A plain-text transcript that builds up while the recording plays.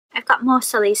I've got more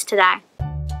Sulleys today.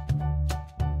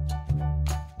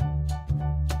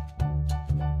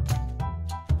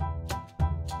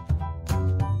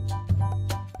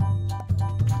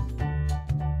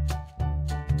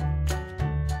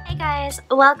 Hey guys,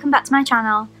 welcome back to my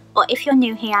channel. Or if you're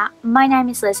new here, my name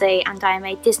is Lizzie and I am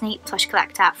a Disney plush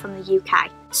collector from the UK.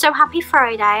 So happy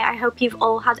Friday, I hope you've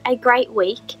all had a great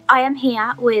week. I am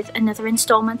here with another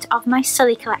instalment of my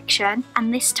Sulley collection,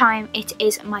 and this time it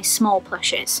is my small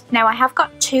plushes. Now I have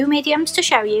got two mediums to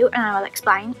show you and I will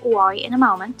explain why in a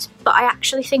moment, but I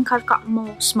actually think I've got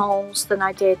more smalls than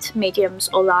I did mediums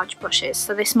or large plushes,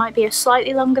 so this might be a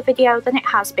slightly longer video than it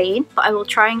has been, but I will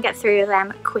try and get through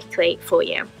them quickly for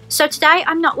you. So today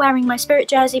I'm not wearing my Spirit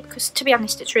jersey because, to be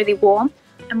honest, it's really warm.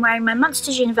 I'm wearing my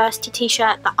Monsters University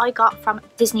t-shirt that I got from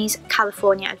Disney's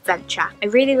California Adventure. I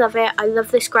really love it. I love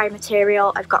this grey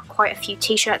material. I've got quite a few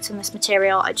t-shirts in this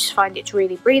material. I just find it's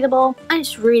really breathable and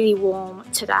it's really warm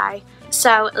today.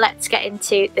 So let's get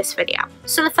into this video.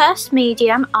 So the first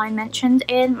medium I mentioned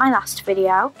in my last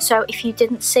video, so if you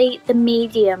didn't see the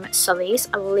medium Sulleys,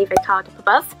 I will leave a card up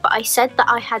above, but I said that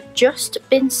I had just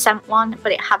been sent one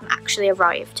but it hadn't actually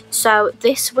arrived. So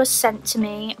this was sent to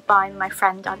me by my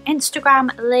friend on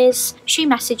Instagram, Liz. She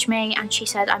messaged me and she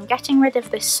said, I'm getting rid of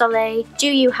this Sulley, do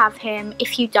you have him?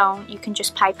 If you don't, you can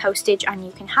just pay postage and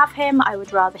you can have him. I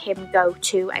would rather him go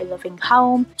to a loving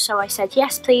home. So I said,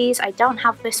 yes please, I don't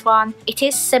have this one. It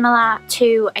is similar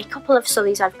to a couple of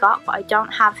Sulleys I've got, but I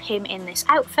don't have him in this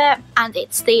outfit, and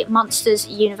it's the Monsters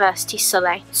University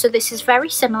Sulley. So this is very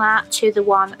similar to the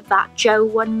one that Joe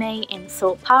won me in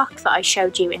Thorpe Park that I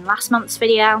showed you in last month's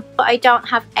video, but I don't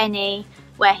have any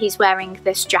where he's wearing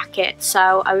this jacket,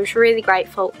 so I was really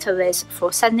grateful to Liz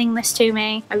for sending this to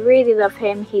me. I really love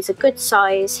him. He's a good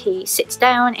size, he sits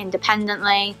down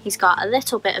independently, he's got a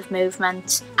little bit of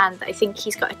movement, and I think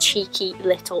he's got a cheeky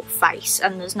little face,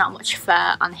 and there's not much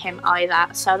fur on him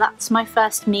either. So that's my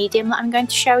first medium that I'm going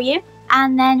to show you.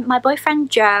 And then my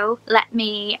boyfriend Joe let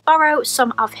me borrow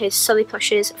some of his Sulley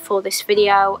plushes for this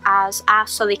video, as our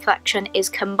Sulley collection is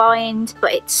combined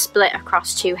but it's split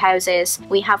across two houses.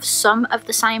 We have some of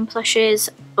the same plushes,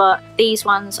 but these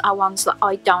ones are ones that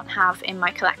I don't have in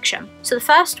my collection. So the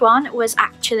first one was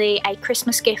actually a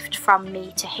Christmas gift from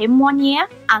me to him one year,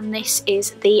 and this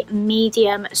is the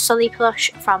medium Sulley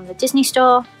plush from the Disney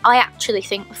store. I actually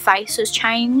think the face has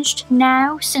changed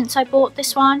now since I bought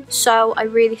this one, so I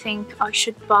really think I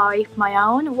should buy my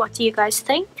own. What do you guys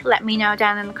think? Let me know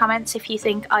down in the comments if you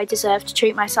think I deserve to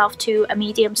treat myself to a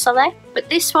medium Sulley. But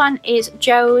this one is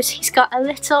Joe's. He's got a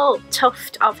little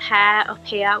tuft of hair up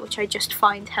here, which I just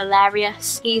find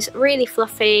hilarious. He's really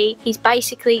fluffy. He's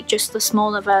basically just the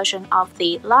smaller version of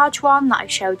the large one that I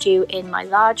showed you in my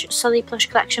large Sulley plush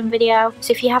collection video.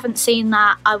 So if you haven't seen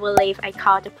that, I will leave a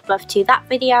card up above to that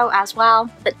video as well.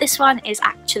 But this one is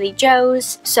actually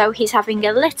Joe's. So he's having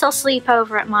a little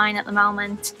sleepover at mine at the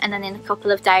moment, and then in a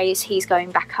couple of days he's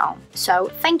going back home. So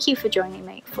thank you for joining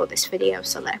me for this video,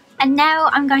 Sulley. And now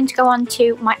I'm going to go on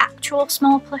to my actual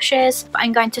small plushes, but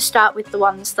I'm going to start with the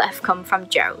ones that have come from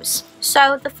Joe's.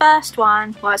 So the first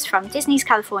one was from Disney's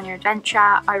California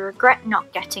Adventure. I regret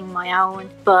not getting my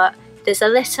own, but there's a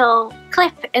little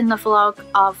clip in the vlog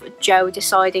of Joe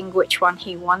deciding which one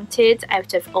he wanted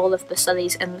out of all of the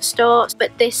Sulleys in the store.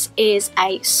 But this is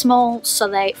a small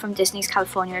Sulley from Disney's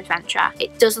California Adventure.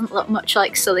 It doesn't look much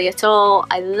like Sulley at all.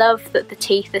 I love that the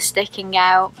teeth are sticking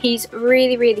out. He's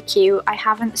really, really cute. I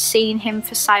haven't seen him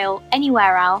for sale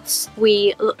anywhere else.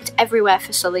 We looked everywhere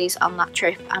for Sulleys on that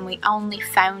trip and we only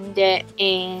found it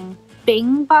in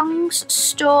Bing Bong's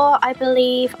store, I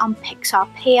believe, on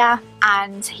Pixar Pier,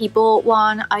 and he bought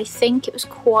one. I think it was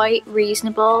quite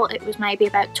reasonable. It was maybe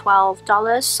about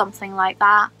 $12, something like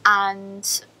that,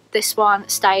 and this one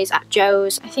stays at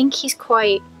Joe's. I think he's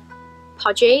quite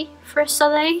podgy for a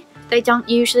Sulley. They don't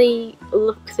usually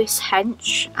look this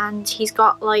hench, and he's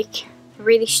got like a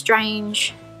really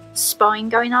strange spine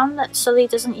going on that Sulley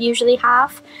doesn't usually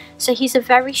have. So he's a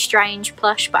very strange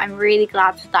plush, but I'm really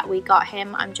glad that we got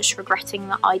him. I'm just regretting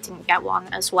that I didn't get one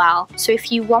as well. So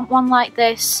if you want one like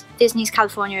this, Disney's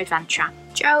California Adventure.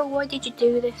 Joe, why did you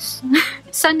do this?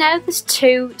 So now there's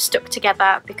two stuck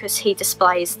together because he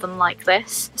displays them like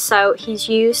this. So he's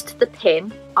used the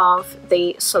pin of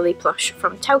the Sulley plush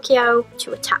from Tokyo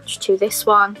to attach to this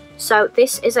one. So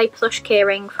this is a plush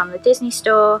keyring from the Disney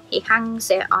store. He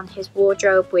hangs it on his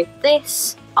wardrobe with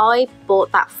this. I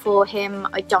bought that for him,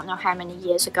 I don't know how many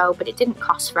years ago, but it didn't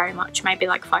cost very much, maybe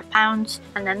like £5.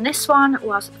 And then this one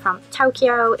was from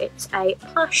Tokyo. It's a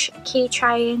Plush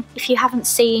keychain. If you haven't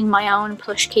seen my own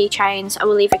Plush keychains, I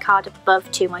will leave a card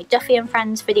above to my Duffy and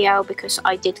Friends video because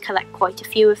I did collect quite a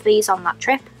few of these on that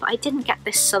trip. But I didn't get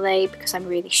this Sulley because I'm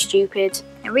really stupid.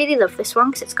 I really love this one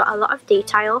because it's got a lot of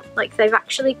detail. Like, they've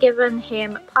actually given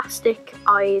him plastic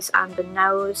eyes and a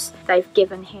nose. They've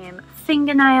given him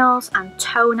fingernails and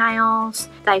toenails.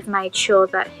 They've made sure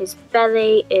that his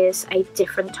belly is a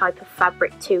different type of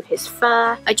fabric to his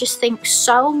fur. I just think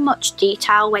so much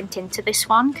detail went into this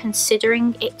one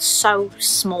considering it's so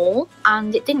small,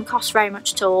 and it didn't cost very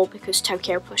much at all because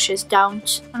Tokyo Plushes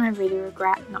don't, and I really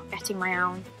regret not getting my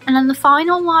own. And then the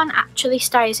final one actually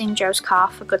stays in Joe's car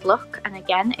for good luck, and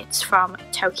again it's from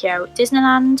Tokyo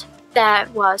Disneyland. There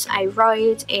was a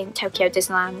ride in Tokyo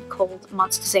Disneyland called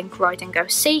Monsters Inc. Ride and Go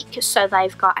Seek, so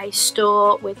they've got a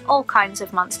store with all kinds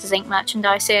of Monsters Inc.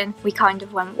 merchandise in. We kind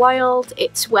of went wild.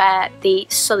 It's where the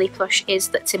Sulley plush is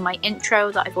that's in my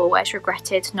intro that I've always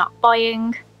regretted not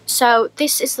buying. So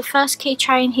this is the first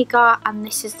keychain he got, and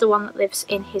this is the one that lives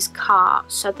in his car.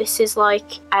 So this is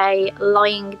like a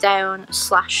lying down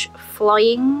slash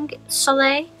flying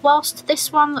Sulley. Whilst this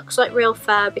one looks like real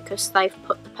fur because they've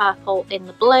put the purple in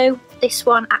the blue, this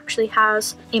one actually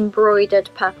has embroidered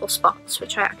purple spots,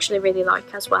 which I actually really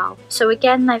like as well. So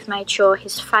again, they've made sure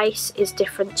his face is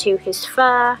different to his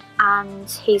fur, and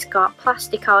he's got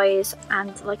plastic eyes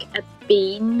and like a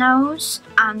bee nose,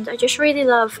 and I just really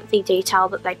love the detail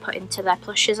that they put into their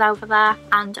plushes over there.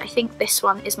 And I think this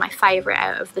one is my favourite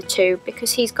out of the two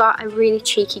because he's got a really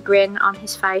cheeky grin on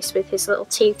his face with his little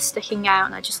teeth sticking out,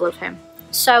 and I just love him.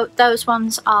 So those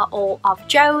ones are all of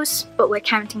Joe's, but we're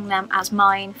counting them as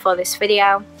mine for this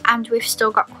video, and we've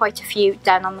still got quite a few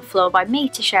down on the floor by me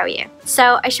to show you.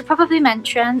 So I should probably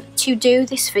mention, to do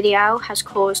this video has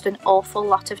caused an awful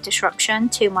lot of disruption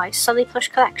to my Sulley plush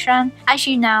collection. As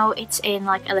you know, it's in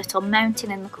like a little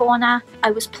mountain in the corner.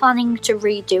 I was planning to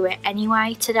redo it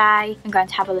anyway today. I'm going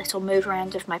to have a little move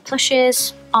around of my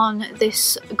plushes. On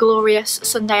this glorious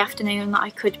Sunday afternoon that I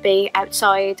could be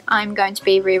outside, I'm going to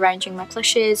be rearranging my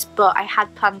plushes, but I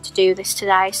had planned to do this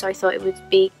today, so I thought it would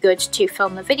be good to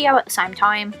film the video at the same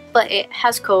time. But it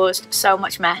has caused so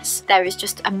much mess. There is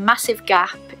just a massive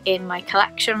gap in my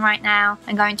collection right now.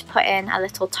 I'm going to put in a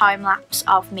little time lapse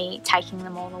of me taking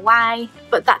them all away,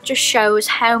 but that just shows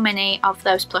how many of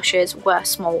those plushes were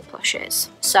small plushes.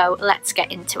 So let's get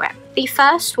into it. The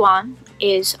first one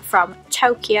is from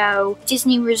Tokyo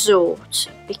Disney Resort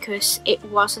because it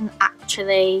wasn't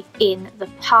actually in the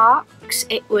parks,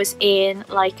 it was in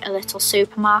like a little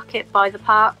supermarket by the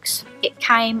parks. It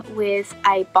came with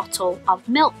a bottle of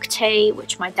milk tea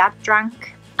which my dad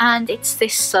drank, and it's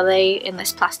this Sulley in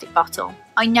this plastic bottle.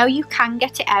 I know you can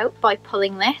get it out by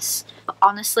pulling this, but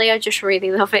honestly I just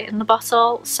really love it in the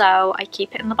bottle, so I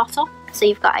keep it in the bottle. So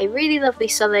you've got a really lovely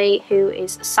Sulley who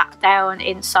is sat down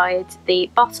inside the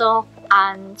bottle,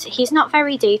 and he's not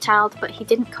very detailed, but he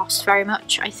didn't cost very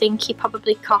much. I think he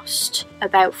probably cost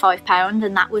about £5,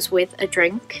 and that was with a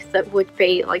drink that would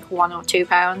be like £1 or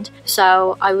 £2.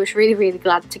 So I was really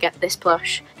glad to get this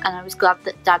plush, and I was glad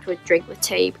that Dad would drink with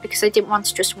tea because I didn't want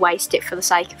to just waste it for the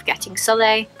sake of getting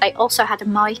Sulley. They also had a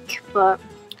mic, but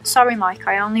sorry Mike,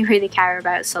 I only really care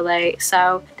about Sulley.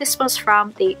 So this was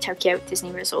from the Tokyo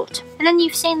Disney Resort. And then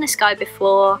you've seen this guy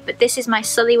before, but this is my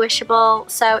Sulley wishable.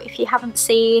 So if you haven't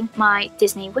seen my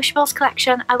Disney wishables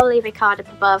collection, I will leave a card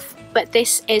up above. But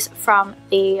this is from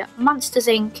the Monsters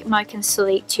Inc. Mike and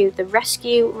Sulley to the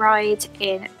Rescue ride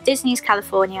in Disney's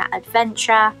California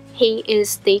Adventure. He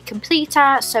is the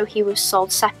completer, so he was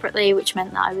sold separately, which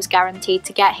meant that I was guaranteed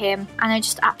to get him, and I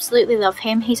just absolutely love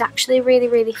him. He's actually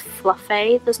really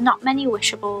fluffy. There's not many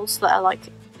wishables that are like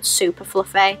super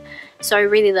fluffy, so I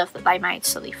really love that they made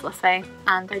Sulley fluffy,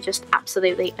 and I just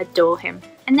absolutely adore him.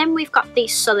 And then we've got the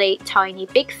Sulley Tiny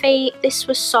Big Feet. This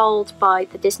was sold by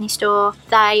the Disney store.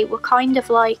 They were kind of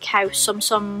like how Tsum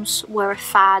Tsums were a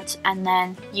fad, and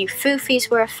then Foofys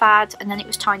were a fad, and then it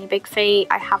was Tiny Big Feet.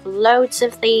 I have loads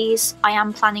of these. I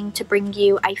am planning to bring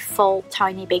you a full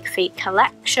Tiny Big Feet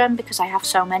collection because I have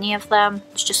so many of them.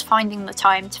 It's just finding the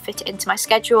time to fit it into my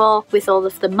schedule. With all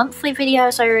of the monthly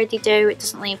videos I already do, it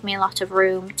doesn't leave me a lot of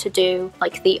room to do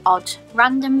like the odd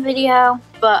random video.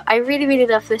 But I really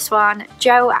love this one.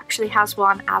 Joe actually has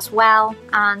one as well,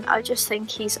 and I just think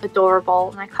he's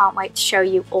adorable, and I can't wait to show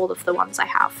you all of the ones I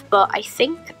have. But I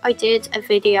think I did a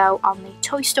video on the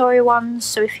Toy Story ones,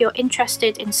 so if you're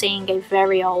interested in seeing a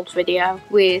very old video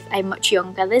with a much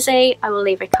younger Lizzie, I will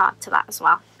leave a card to that as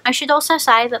well. I should also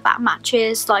say that that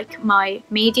matches like my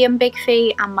medium big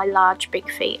feet and my large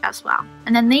big feet as well.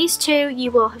 And then these two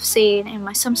you will have seen in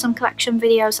my Sum Sum collection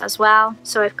videos as well.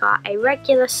 So I've got a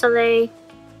regular Sulley.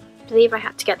 I believe I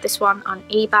had to get this one on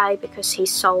eBay because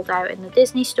he's sold out in the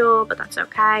Disney store, but that's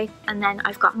okay. And then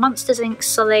I've got Monsters Inc.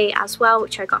 Sulley as well,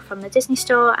 which I got from the Disney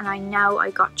store, and I know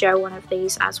I got Joe one of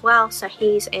these as well. So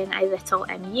he's in a little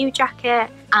MU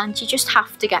jacket, and you just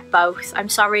have to get both. I'm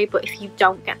sorry, but if you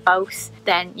don't get both,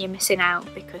 then you're missing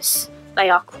out because they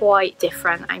are quite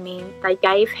different. I mean, they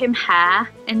gave him hair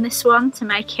in this one to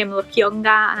make him look younger,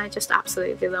 and I just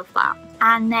absolutely love that.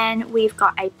 And then we've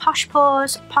got a Posh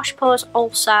Paws. Posh Paws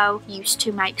also used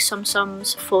to make Sum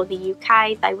Sums for the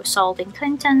UK. They were sold in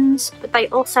Clinton's, but they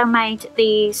also made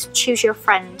these Choose Your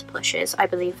Friend plushes, I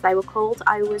believe they were called.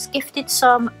 I was gifted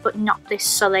some, but not this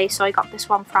Sulley, so I got this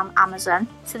one from Amazon.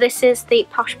 So this is the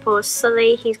Posh Paws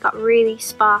Sulley. He's got really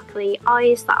sparkly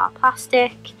eyes that are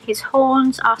plastic. His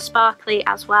horns are sparkly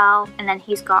as well, and then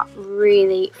he's got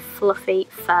really fluffy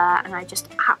fur, and I just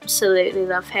absolutely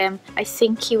love him. I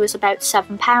think he was about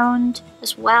 £7,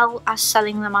 as well as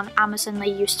selling them on Amazon. They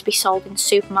used to be sold in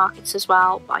supermarkets as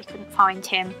well, but I couldn't find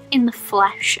him in the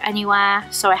flesh anywhere,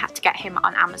 so I had to get him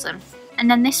on Amazon. And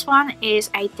then this one is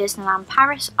a Disneyland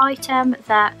Paris item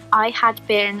that I had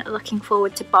been looking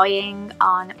forward to buying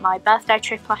on my birthday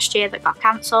trip last year that got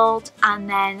cancelled. And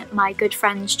then my good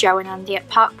friends Joe and Andy at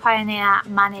Park Pioneer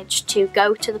managed to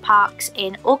go to the parks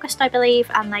in August, I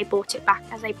believe, and they bought it back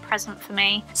as a present for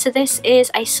me. So this is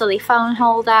a Sulley phone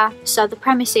holder. So the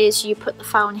premise is you put the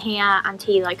phone here and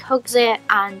he like hugs it,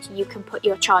 and you can put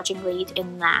your charging lead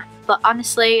in there. But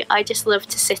honestly, I just love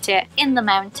to sit it in the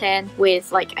mountain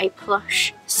with like a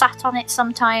plush sat on it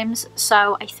sometimes,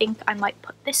 so I think I might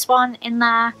put this one in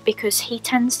there because he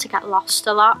tends to get lost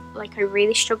a lot. Like, I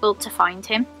really struggled to find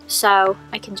him, so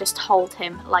I can just hold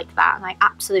him like that, and I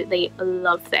absolutely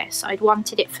love this. I'd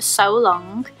wanted it for so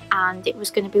long, and it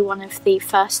was going to be one of the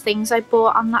first things I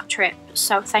bought on that trip,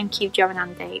 so thank you Joe and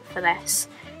Andy for this.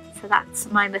 So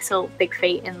that's my little big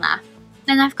feet in there.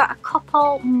 Then I've got a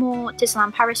couple more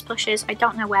Disneyland Paris plushes. I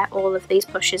don't know where all of these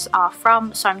plushes are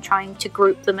from, so I'm trying to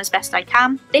group them as best I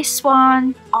can. This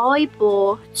one I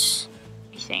bought,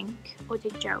 I think, or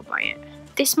did Joe buy it?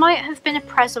 This might have been a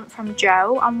present from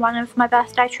Joe on one of my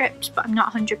birthday trips, but I'm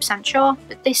not 100% sure.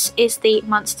 But this is the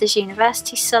Monsters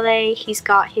University Sulley. He's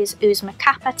got his Uzma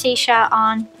Kappa t-shirt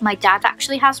on. My dad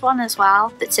actually has one as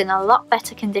well that's in a lot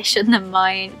better condition than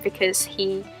mine because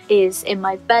he is in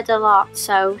my bed a lot,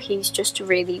 so he's just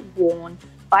really worn.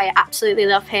 But I absolutely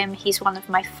love him. He's one of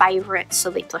my favourite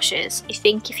Sulley plushes. I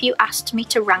think if you asked me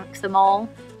to rank them all,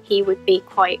 he would be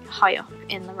quite high up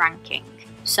in the ranking.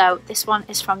 So this one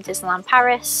is from Disneyland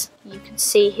Paris. You can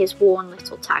see his worn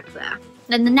little tag there.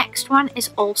 Then the next one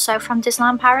is also from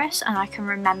Disneyland Paris, and I can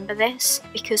remember this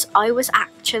because I was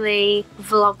actually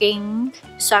vlogging,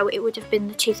 so it would have been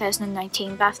the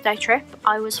 2019 birthday trip.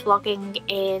 I was vlogging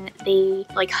in the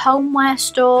like homeware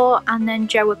store, and then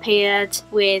Joe appeared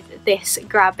with this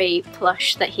grabby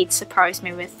plush that he'd surprised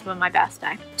me with for my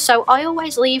birthday. So I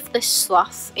always leave this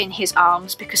sloth in his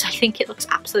arms because I think it looks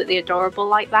absolutely adorable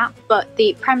like that. But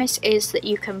the premise is that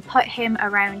you can put him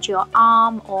around your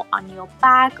arm or on your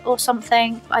bag or something.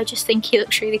 I just think he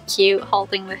looks really cute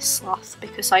holding this sloth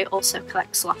because I also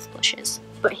collect sloth plushes.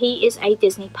 But he is a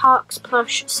Disney Parks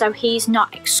plush, so he's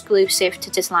not exclusive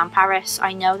to Disneyland Paris.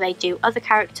 I know they do other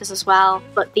characters as well,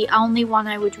 but the only one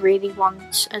I would really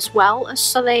want as well as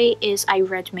Sulley is a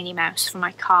red Minnie Mouse for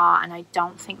my car, and I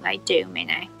don't think they do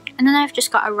Minnie. And then I've just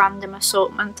got a random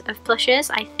assortment of plushes.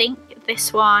 I think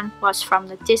this one was from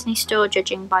the Disney store,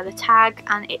 judging by the tag,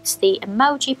 and it's the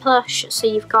emoji plush. So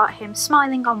you've got him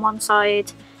smiling on one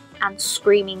side and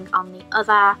screaming on the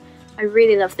other. I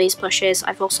really love these plushes.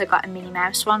 I've also got a Minnie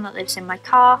Mouse one that lives in my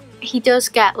car. He does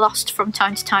get lost from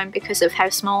time to time because of how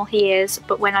small he is,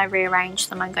 but when I rearrange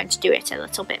them I'm going to do it a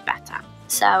little bit better.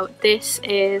 So this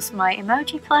is my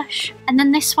emoji plush. And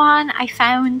then this one I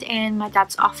found in my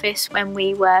dad's office when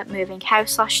we were moving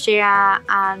house last year,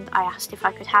 and I asked if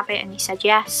I could have it and he said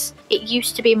yes. It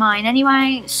used to be mine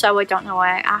anyway, so I don't know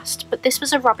why I asked, but this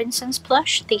was a Robinson's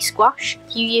plush, the squash.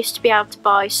 You used to be able to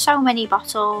buy so many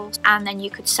bottles and then you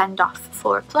could send off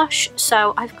for a plush.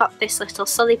 So I've got this little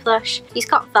Sulley plush. He's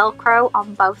got Velcro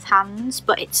on both hands,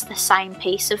 but it's the same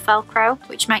piece of Velcro,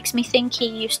 which makes me think he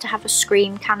used to have a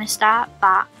Scream canister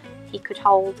that he could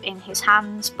hold in his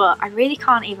hands, but I really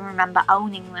can't even remember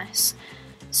owning this,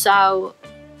 so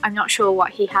I'm not sure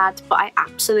what he had, but I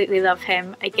absolutely love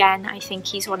him. Again, I think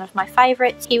he's one of my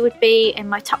favourites. He would be in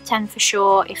my top 10 for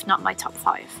sure, if not my top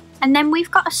 5. And then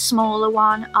we've got a smaller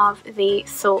one of the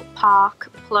Thorpe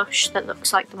Park plush that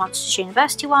looks like the Monsters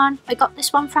University one. I got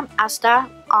this one from Asda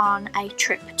on a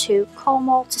trip to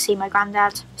Cornwall to see my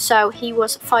granddad. So he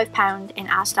was £5 in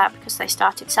Asda because they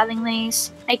started selling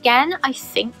these. Again, I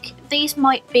think these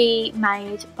might be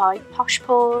made by Posh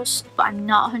Paws, but I'm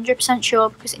not 100% sure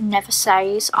because it never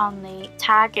says on the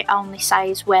tag. It only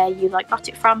says where you got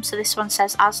it from. So this one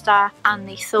says Asda, and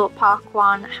the Thorpe Park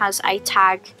one has a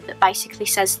tag that basically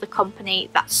says the company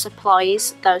that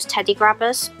supplies those teddy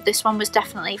grabbers. This one was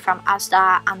definitely from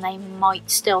Asda, and they might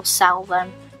still sell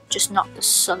them, just not the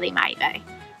Sulley maybe.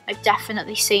 I've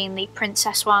definitely seen the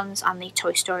Princess ones and the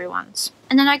Toy Story ones.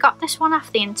 And then I got this one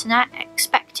off the internet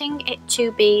expecting it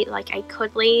to be like a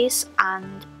Cuddlies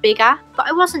and bigger, but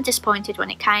I wasn't disappointed when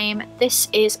it came. This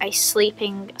is a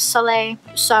sleeping Sulley,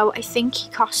 so I think he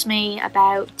cost me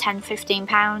about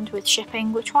 £10–15 with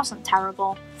shipping, which wasn't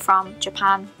terrible, from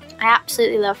Japan. I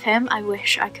absolutely love him. I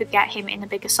wish I could get him in a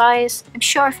bigger size. I'm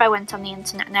sure if I went on the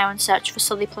internet now and searched for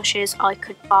Sulley plushes, I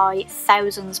could buy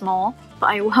thousands more. But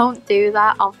I won't do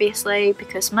that, obviously,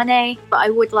 because money. But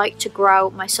I would like to grow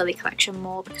my Sulley collection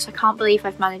more because I can't believe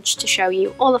I've managed to show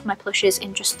you all of my plushes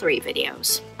in just 3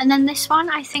 videos. And then this one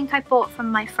I think I bought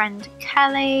from my friend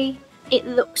Kelly. It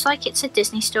looks like it's a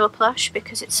Disney Store plush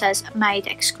because it says made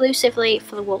exclusively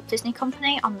for the Walt Disney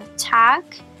Company on the tag.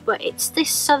 But it's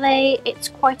this Sulley. It's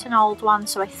quite an old one,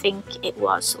 so I think it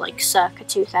was like circa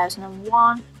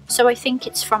 2001. So I think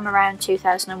it's from around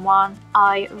 2001.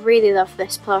 I really love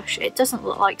this plush. It doesn't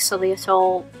look like Sulley at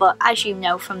all, but as you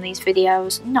know from these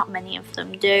videos, not many of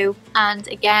them do. And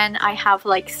again, I have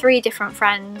like 3 different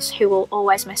friends who will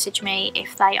always message me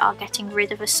if they are getting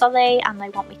rid of a Sulley and they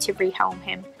want me to rehome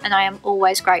him. And I am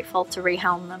always grateful to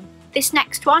rehome them. This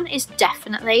next one is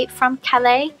definitely from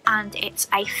Kelly, and it's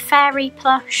a fairy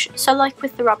plush. So like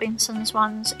with the Robinsons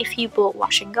ones, if you bought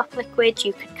washing up liquid,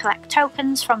 you could collect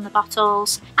tokens from the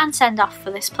bottles and send off for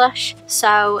this plush.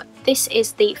 So this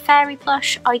is the fairy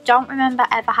plush. I don't remember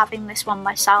ever having this one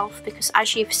myself because,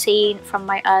 as you've seen from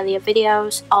my earlier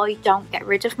videos, I don't get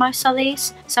rid of my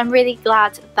Sulleys. So I'm really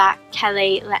glad that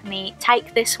Kelly let me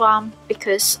take this one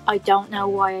because I don't know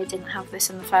why I didn't have this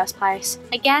in the first place.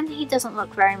 Again, he doesn't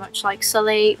look very much like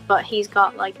Sulley, but he's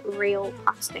got like real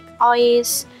plastic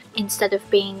eyes instead of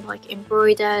being like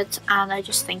embroidered, and I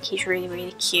just think he's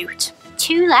really cute.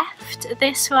 2 left.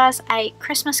 This was a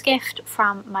Christmas gift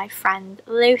from my friend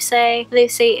Lucy.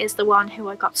 Lucy is the one who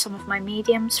I got some of my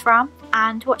mediums from,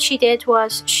 and what she did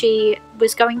was she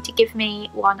was going to give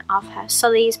me one of her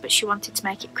Sulleys, but she wanted to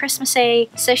make it Christmassy,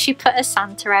 so she put a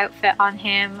Santa outfit on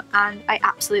him, and I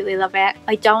absolutely love it.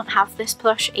 I don't have this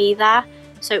plush either,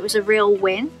 so it was a real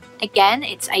win. Again,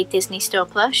 it's a Disney Store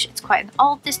plush. It's quite an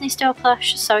old Disney Store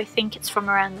plush, so I think it's from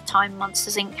around the time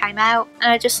Monsters Inc. came out.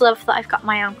 And I just love that I've got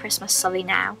my own Christmas Sulley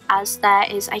now, as there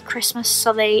is a Christmas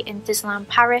Sulley in Disneyland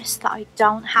Paris that I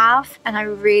don't have, and I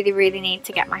really need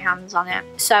to get my hands on it.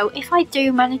 So if I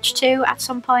do manage to at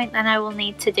some point, then I will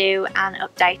need to do an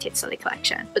updated Sulley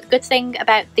collection. But the good thing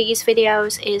about these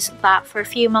videos is that for a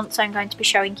few months I'm going to be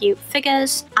showing you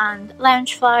figures and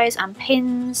lounge flies and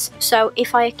pins, so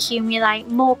if I accumulate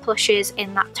more plushes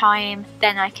in that time,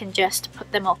 then I can just put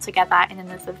them all together in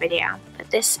another video. But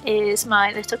this is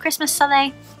my little Christmas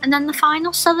Sulley. And then the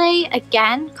final Sulley,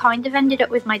 again, kind of ended up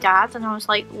with my dad, and I was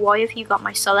like, why have you got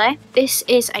my Sulley? This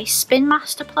is a Spin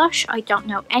Master plush. I don't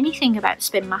know anything about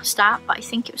Spin Master, but I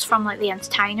think it was from like the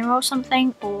Entertainer or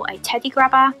something, or a Teddy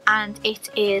Grabber, and it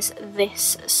is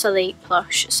this Sulley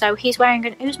plush. So he's wearing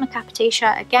an Uzma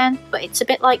t-shirt again, but it's a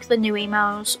bit like the new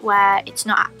emos where it's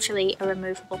not actually a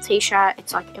removable t-shirt,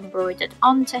 it's like embroidered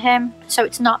onto him. So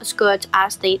it's not as good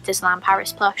as the Disneyland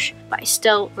Paris plush, but I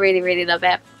still really love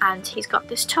it. And he's got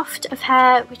this tuft of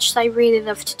hair, which they really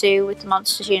love to do with the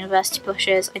Monsters University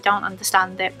plushes. I don't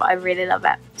understand it, but I really love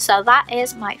it. So that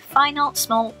is my final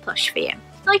small plush for you.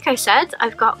 Like I said,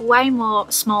 I've got way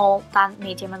more small than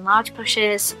medium and large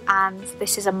plushes, and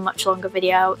this is a much longer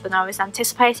video than I was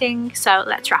anticipating, so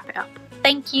let's wrap it up.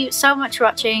 Thank you so much for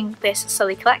watching this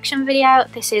Sulley collection video.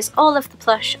 This is all of the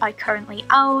plush I currently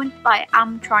own, but I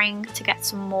am trying to get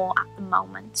some more at the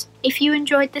moment. If you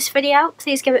enjoyed this video,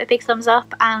 please give it a big thumbs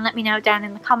up and let me know down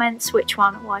in the comments which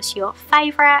one was your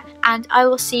favourite, and I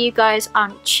will see you guys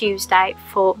on Tuesday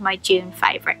for my June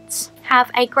favourites.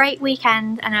 Have a great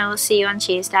weekend, and I will see you on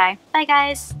Tuesday. Bye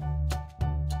guys!